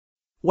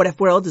What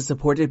If World is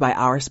supported by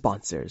our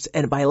sponsors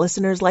and by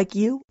listeners like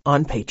you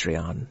on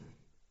Patreon.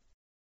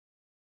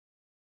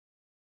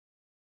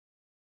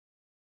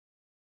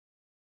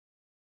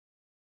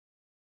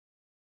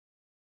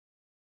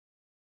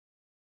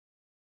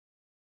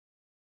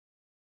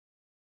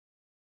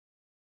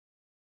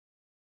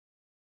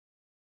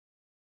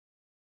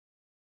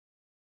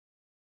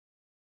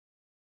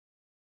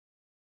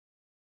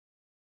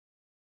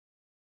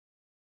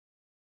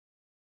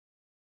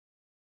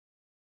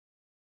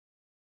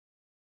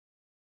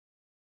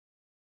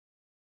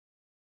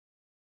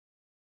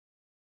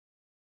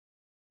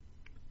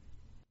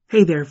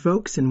 Hey there,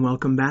 folks, and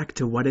welcome back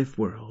to What If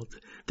World,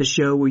 the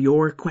show where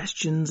your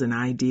questions and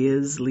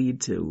ideas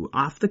lead to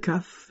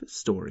off-the-cuff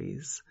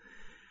stories.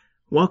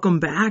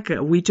 Welcome back.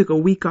 We took a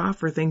week off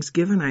for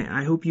Thanksgiving.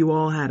 I hope you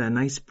all had a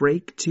nice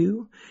break,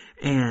 too.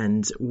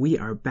 And we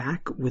are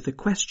back with a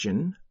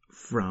question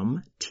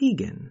from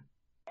Tegan.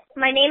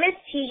 My name is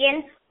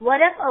Tegan.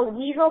 What if a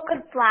weasel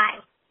could fly?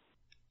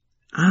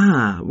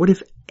 What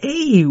if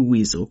a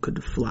weasel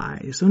could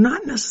fly? So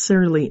not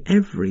necessarily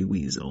every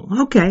weasel.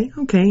 Okay,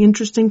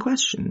 interesting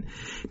question.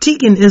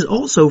 Tegan is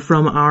also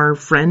from our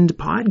friend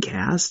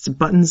podcast,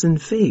 Buttons and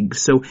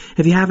Figs. So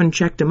if you haven't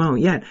checked them out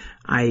yet,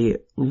 I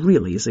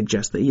really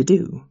suggest that you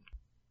do.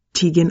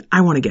 Tegan,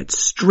 I want to get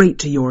straight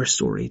to your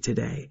story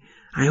today.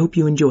 I hope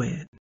you enjoy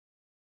it.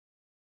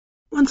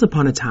 Once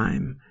upon a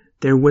time,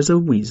 there was a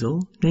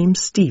weasel named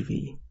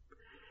Stevie.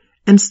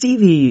 And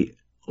Stevie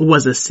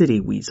was a city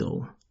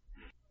weasel.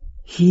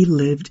 He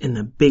lived in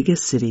the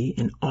biggest city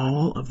in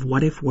all of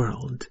What If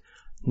World,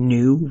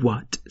 New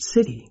What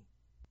City.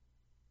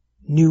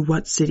 New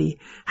What City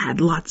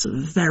had lots of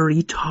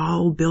very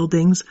tall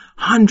buildings,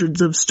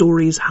 hundreds of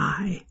stories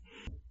high.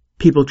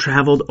 People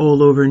traveled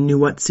all over New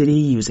What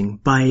City using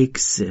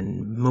bikes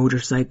and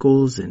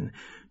motorcycles and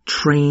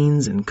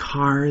trains and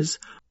cars,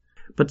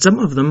 but some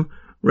of them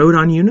rode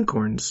on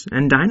unicorns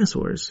and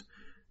dinosaurs.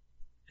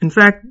 In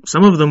fact,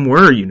 some of them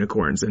were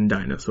unicorns and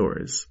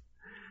dinosaurs.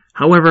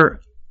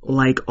 However,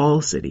 like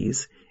all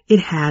cities, it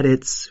had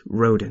its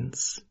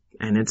rodents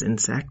and its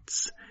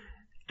insects,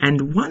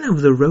 and one of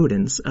the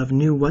rodents of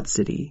New What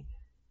City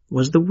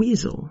was the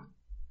weasel.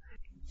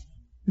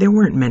 There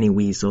weren't many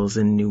weasels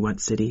in New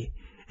What City,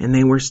 and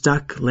they were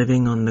stuck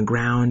living on the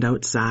ground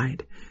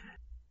outside.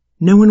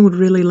 No one would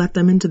really let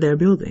them into their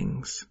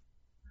buildings.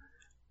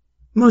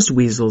 Most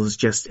weasels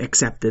just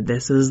accepted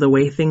this as the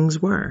way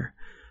things were,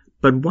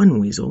 but one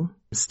weasel,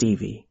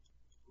 Stevie,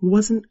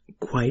 wasn't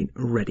quite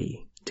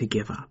ready to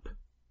give up.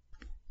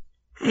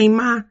 Hey,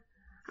 Ma,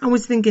 I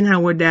was thinking I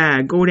would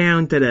go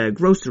down to the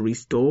grocery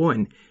store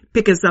and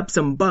pick us up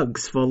some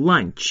bugs for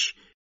lunch.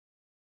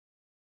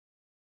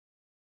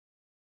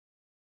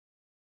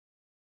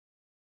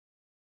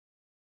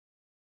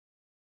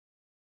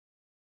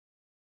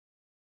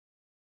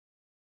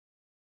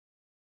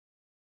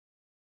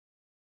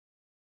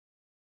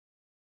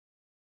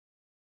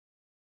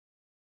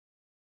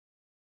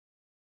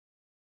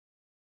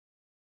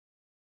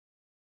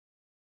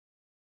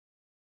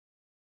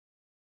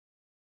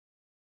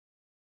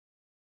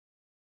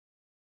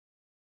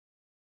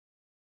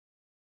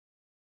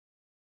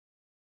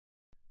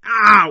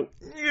 Ow!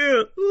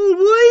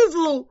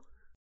 Weasel!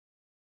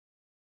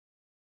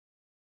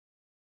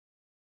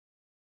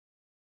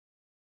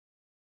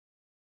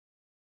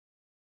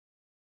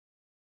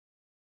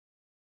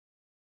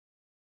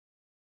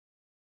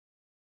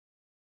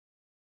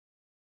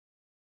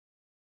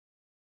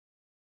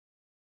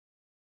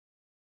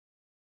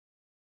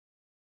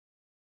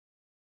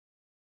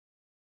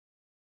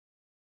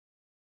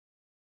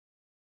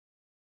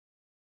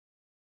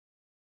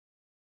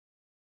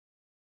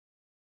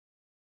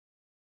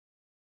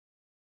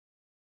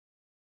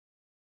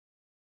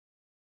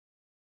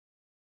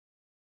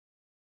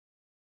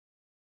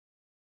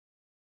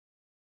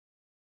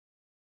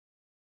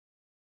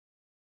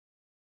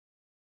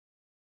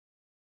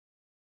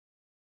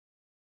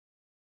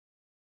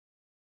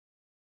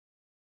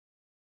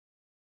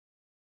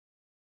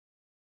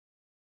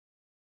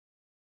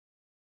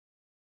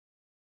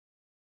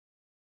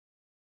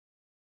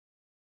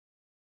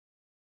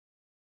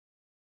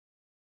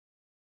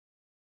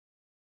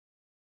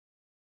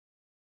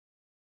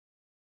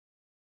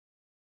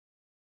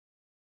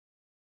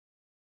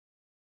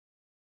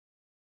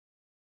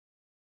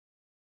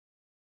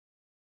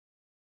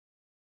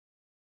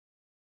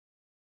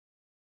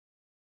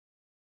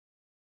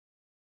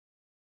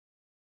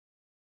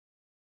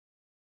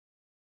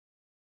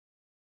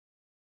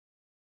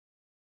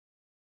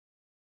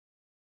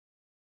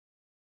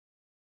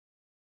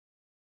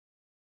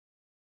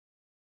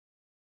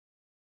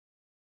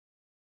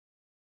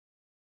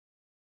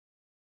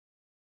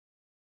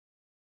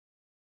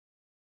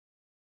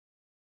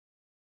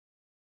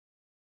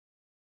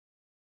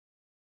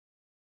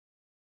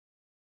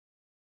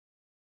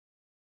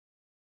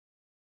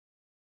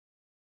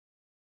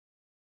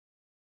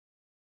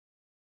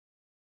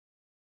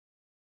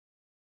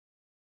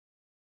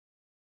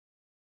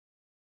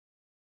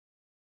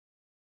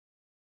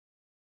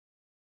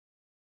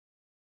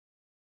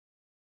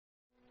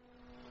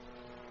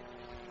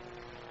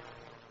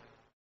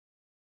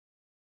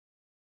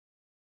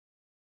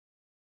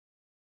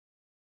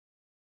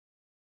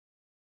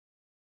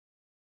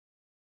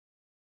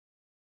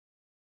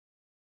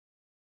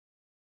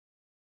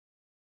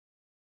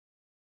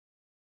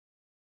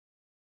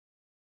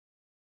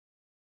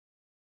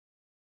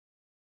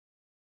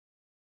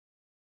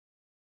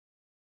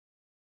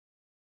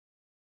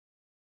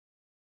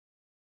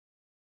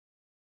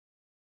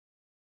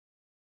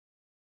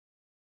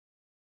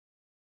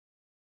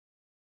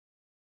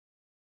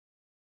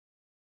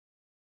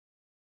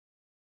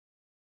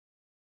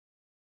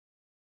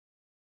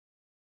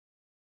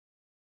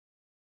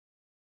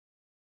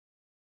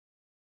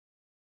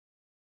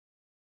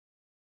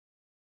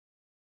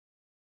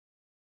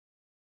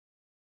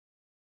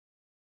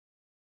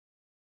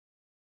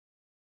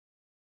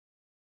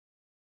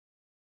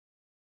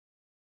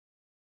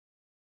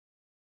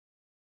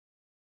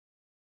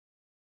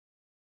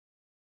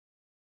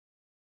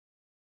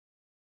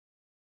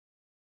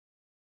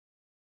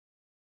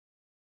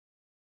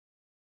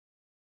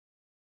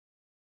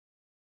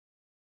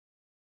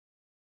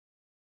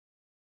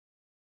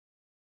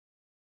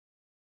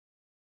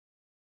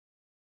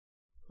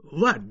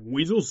 That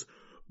weasel's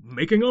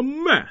making a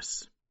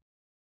mess.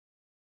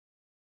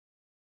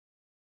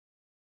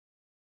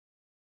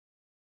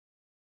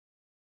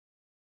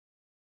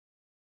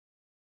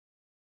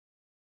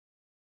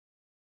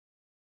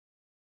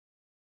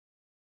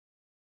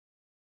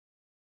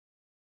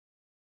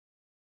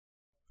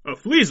 A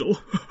Fleasel?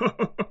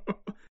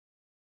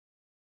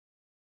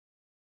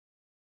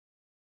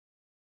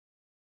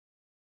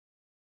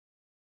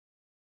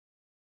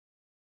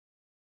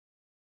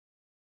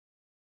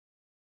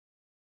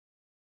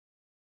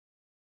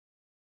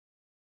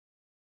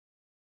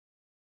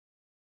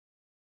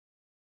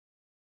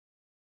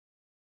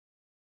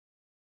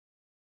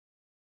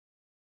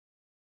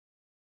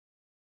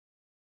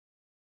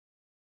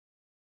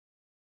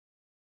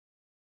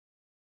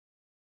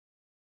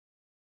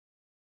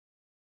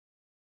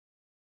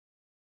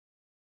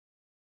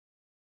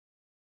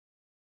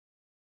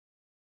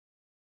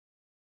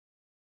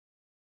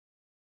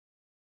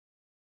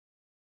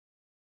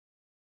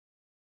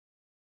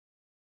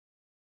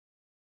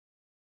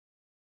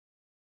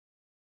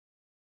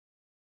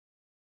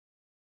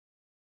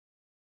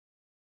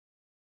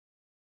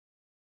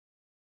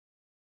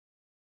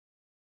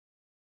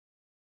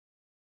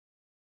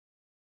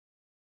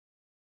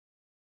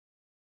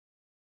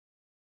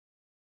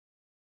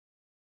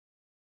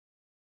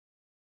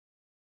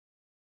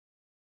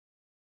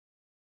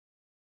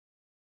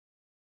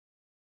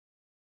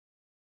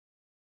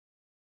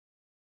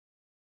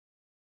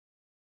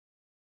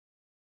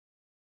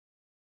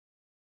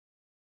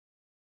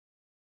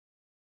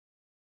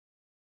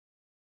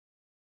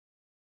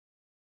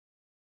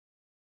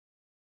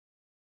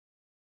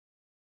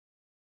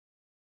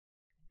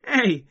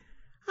 Hey,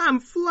 I'm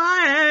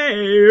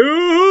flying!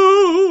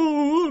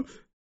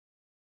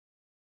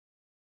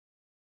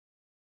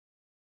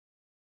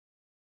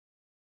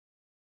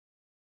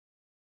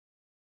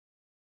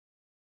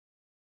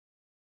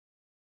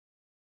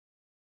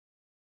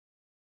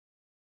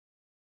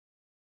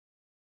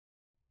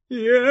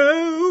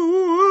 Yeah!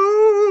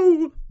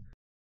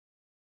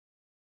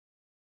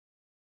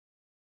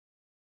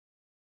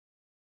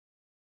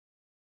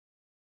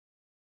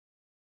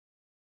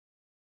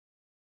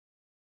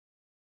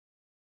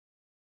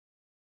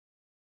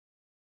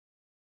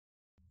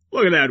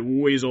 Look at that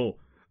weasel.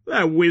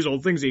 That weasel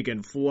thinks he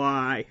can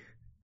fly.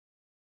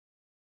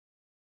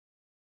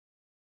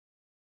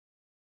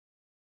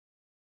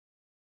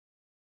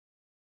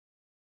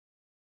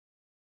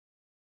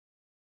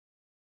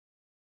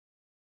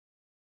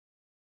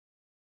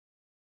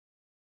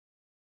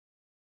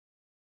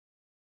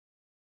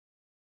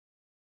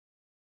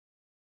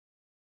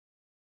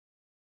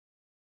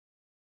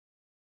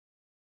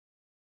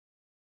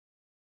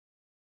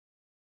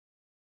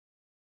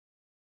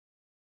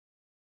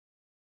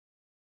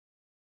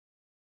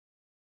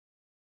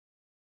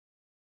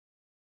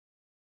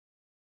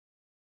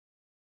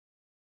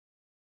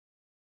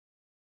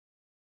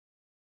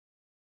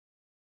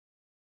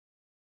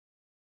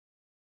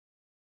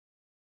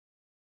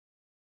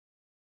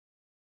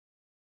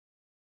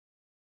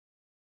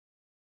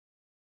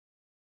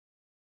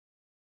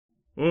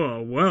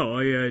 Oh, well,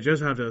 I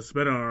just have to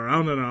spin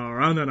around and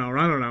around and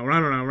around and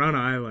around and around.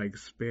 I like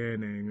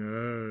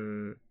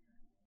spinning.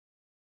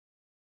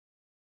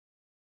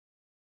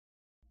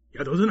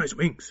 Yeah, those are nice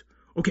wings.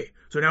 Okay,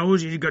 so now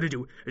what you gotta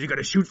do is you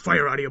gotta shoot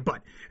fire out of your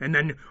butt. And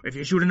then, if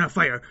you shoot enough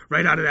fire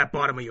right out of that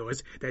bottom of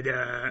yours, then,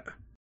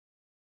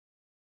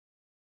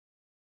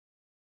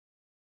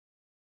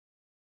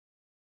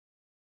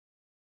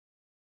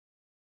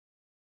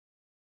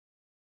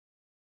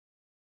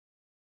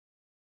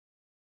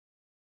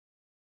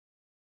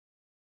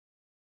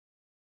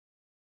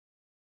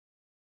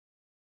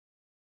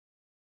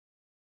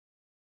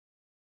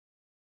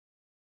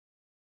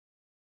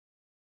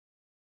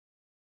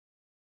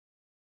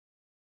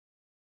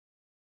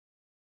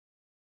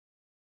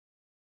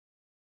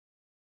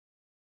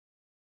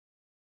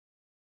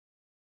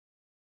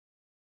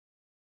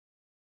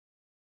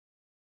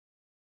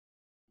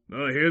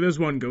 here this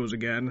one goes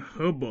again.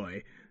 Oh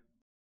boy.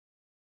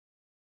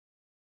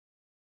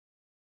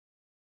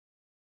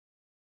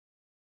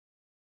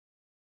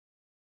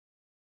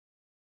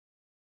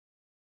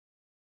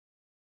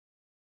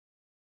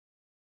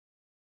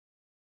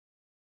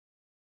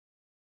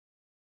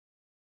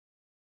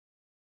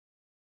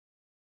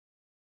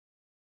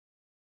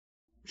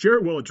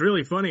 Sure, well, it's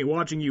really funny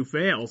watching you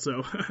fail,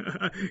 so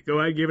go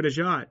ahead and give it a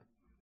shot.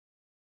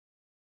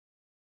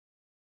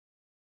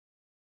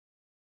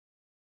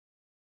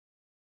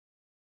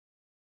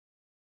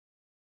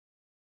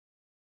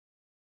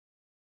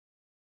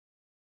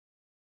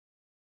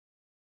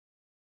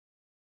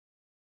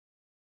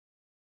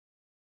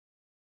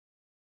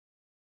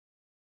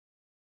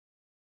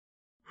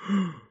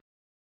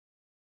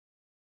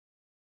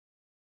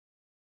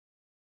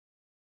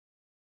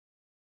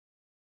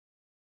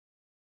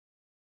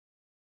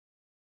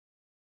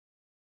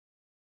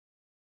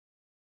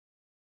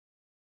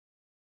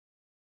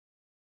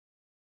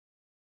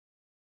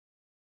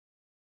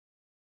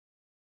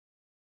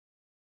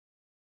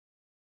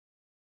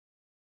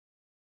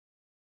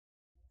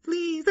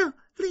 Fleasel,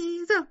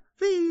 Weasel,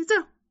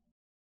 Weasel.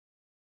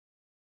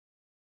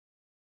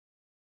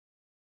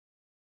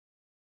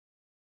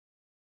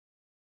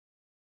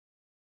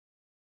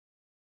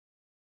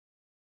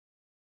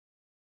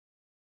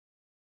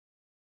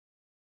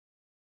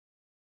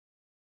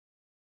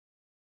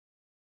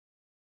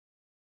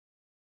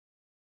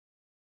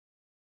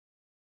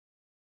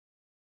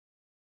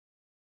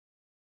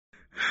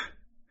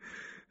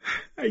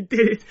 I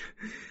did it.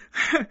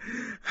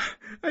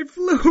 I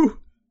flew.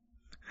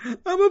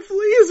 I'm a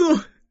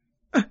Fleasel.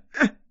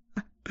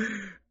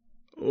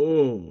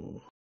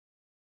 Oh.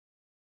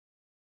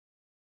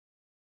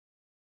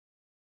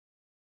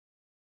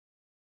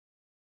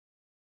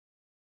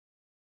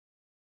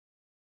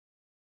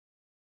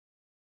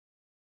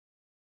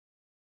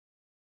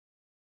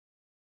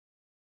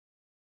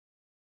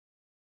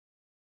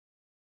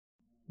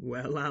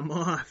 Well, I'm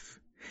off.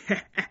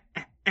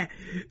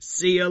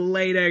 See you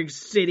later,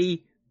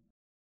 city.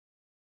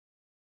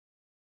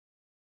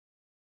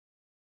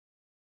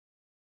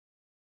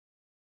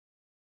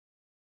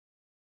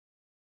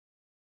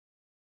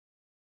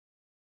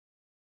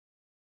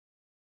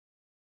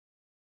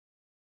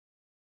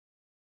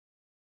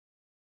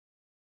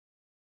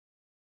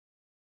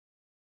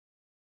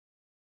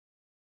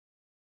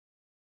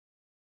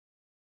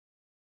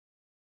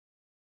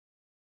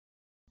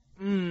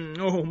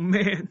 Oh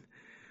man,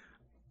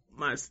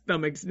 my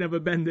stomach's never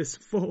been this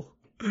full.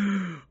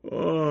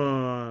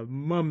 Oh,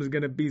 Mom's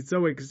gonna be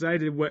so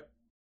excited what...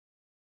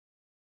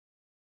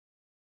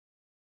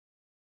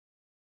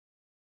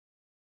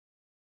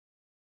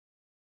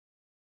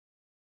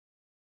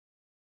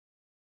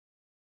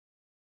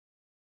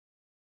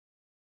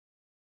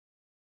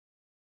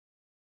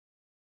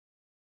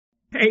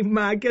 Hey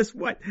Ma, guess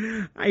what?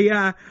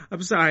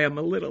 I'm sorry I'm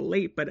a little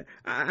late, but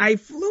I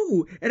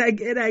flew and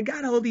I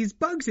got all these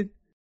bugs and...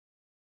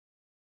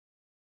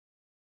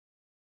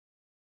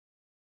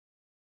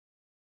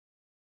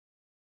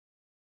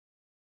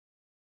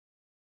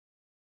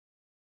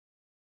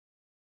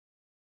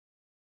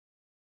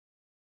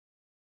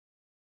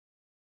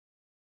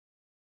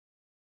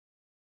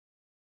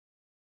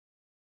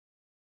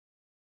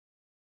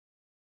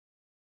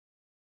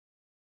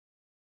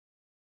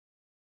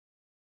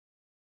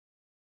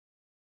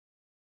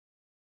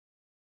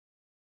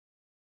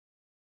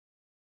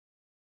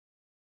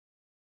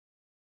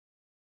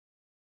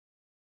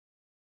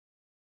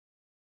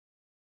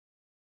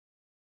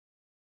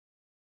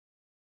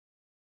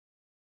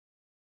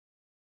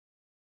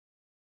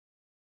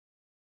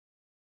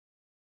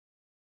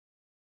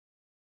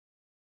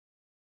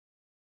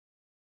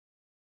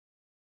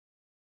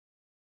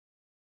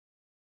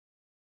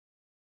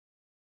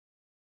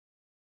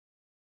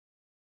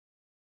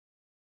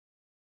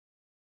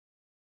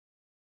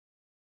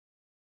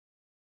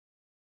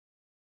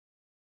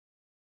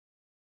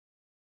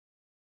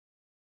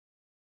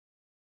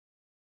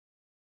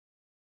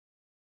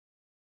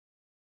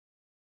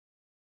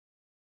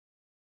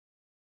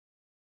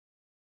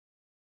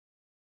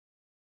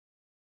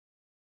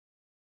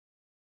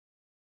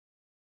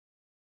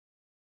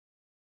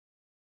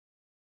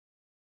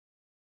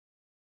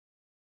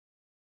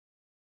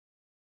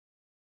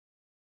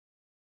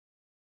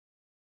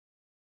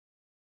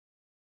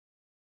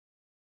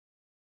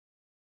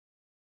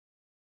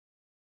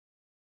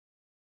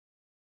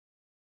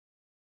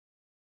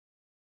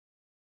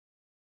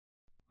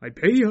 I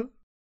pay ya.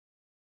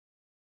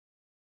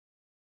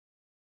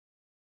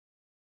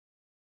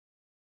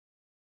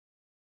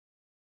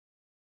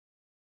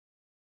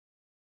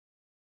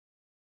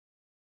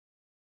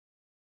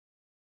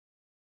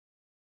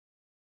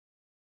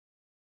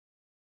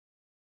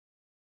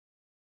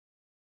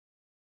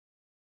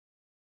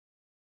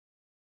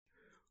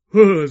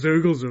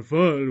 Circles are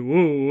fun.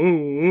 Whoa, whoa,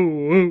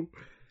 whoa, whoa.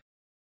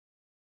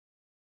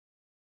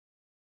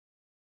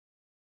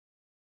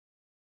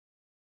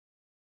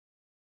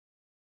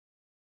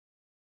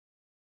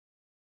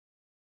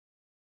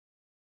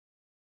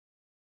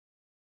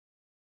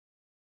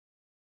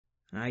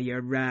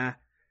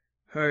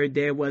 Heard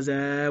there was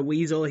a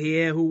weasel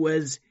here who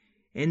was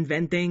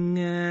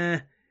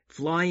inventing,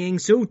 flying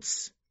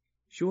suits.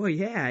 Sure,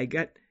 yeah,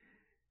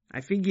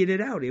 I figured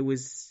it out. It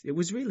was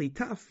really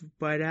tough,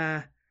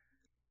 but,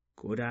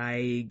 could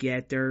I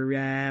get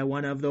her,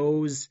 one of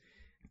those?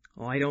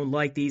 Oh, I don't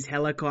like these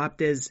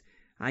helicopters.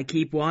 I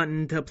keep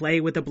wanting to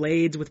play with the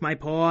blades with my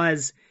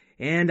paws,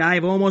 and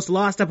I've almost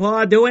lost a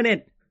paw doing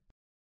it.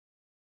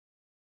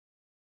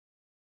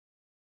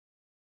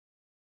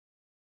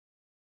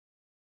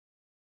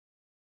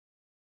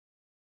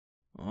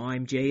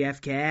 I'm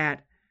JF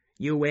Cat.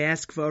 You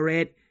ask for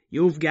it,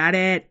 you've got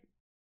it.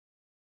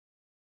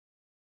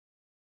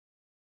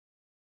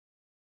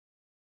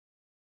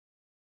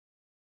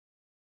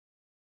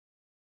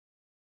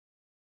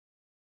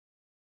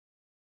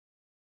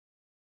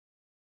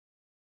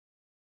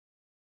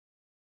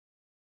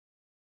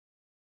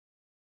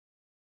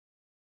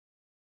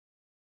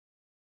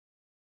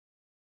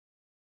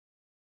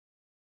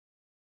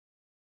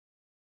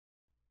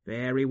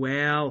 Very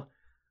well.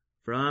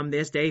 From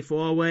this day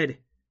forward,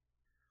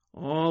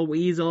 All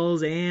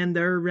weasels and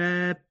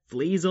their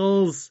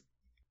fleasels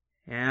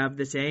have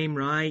the same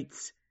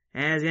rights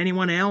as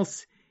anyone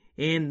else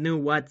in New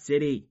What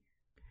City.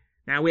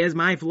 Now where's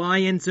my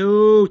flying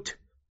suit?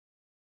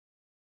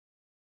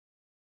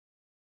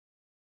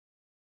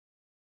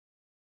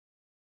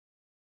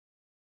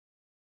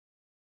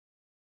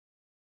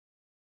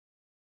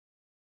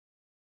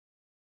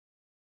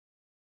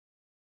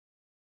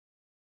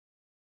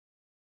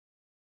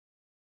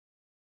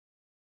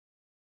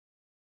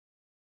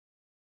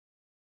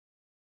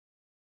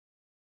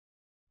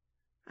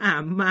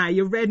 Ah, my,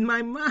 you read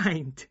my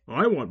mind.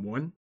 I want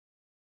one.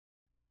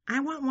 I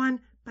want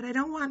one, but I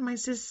don't want my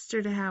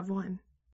sister to have one.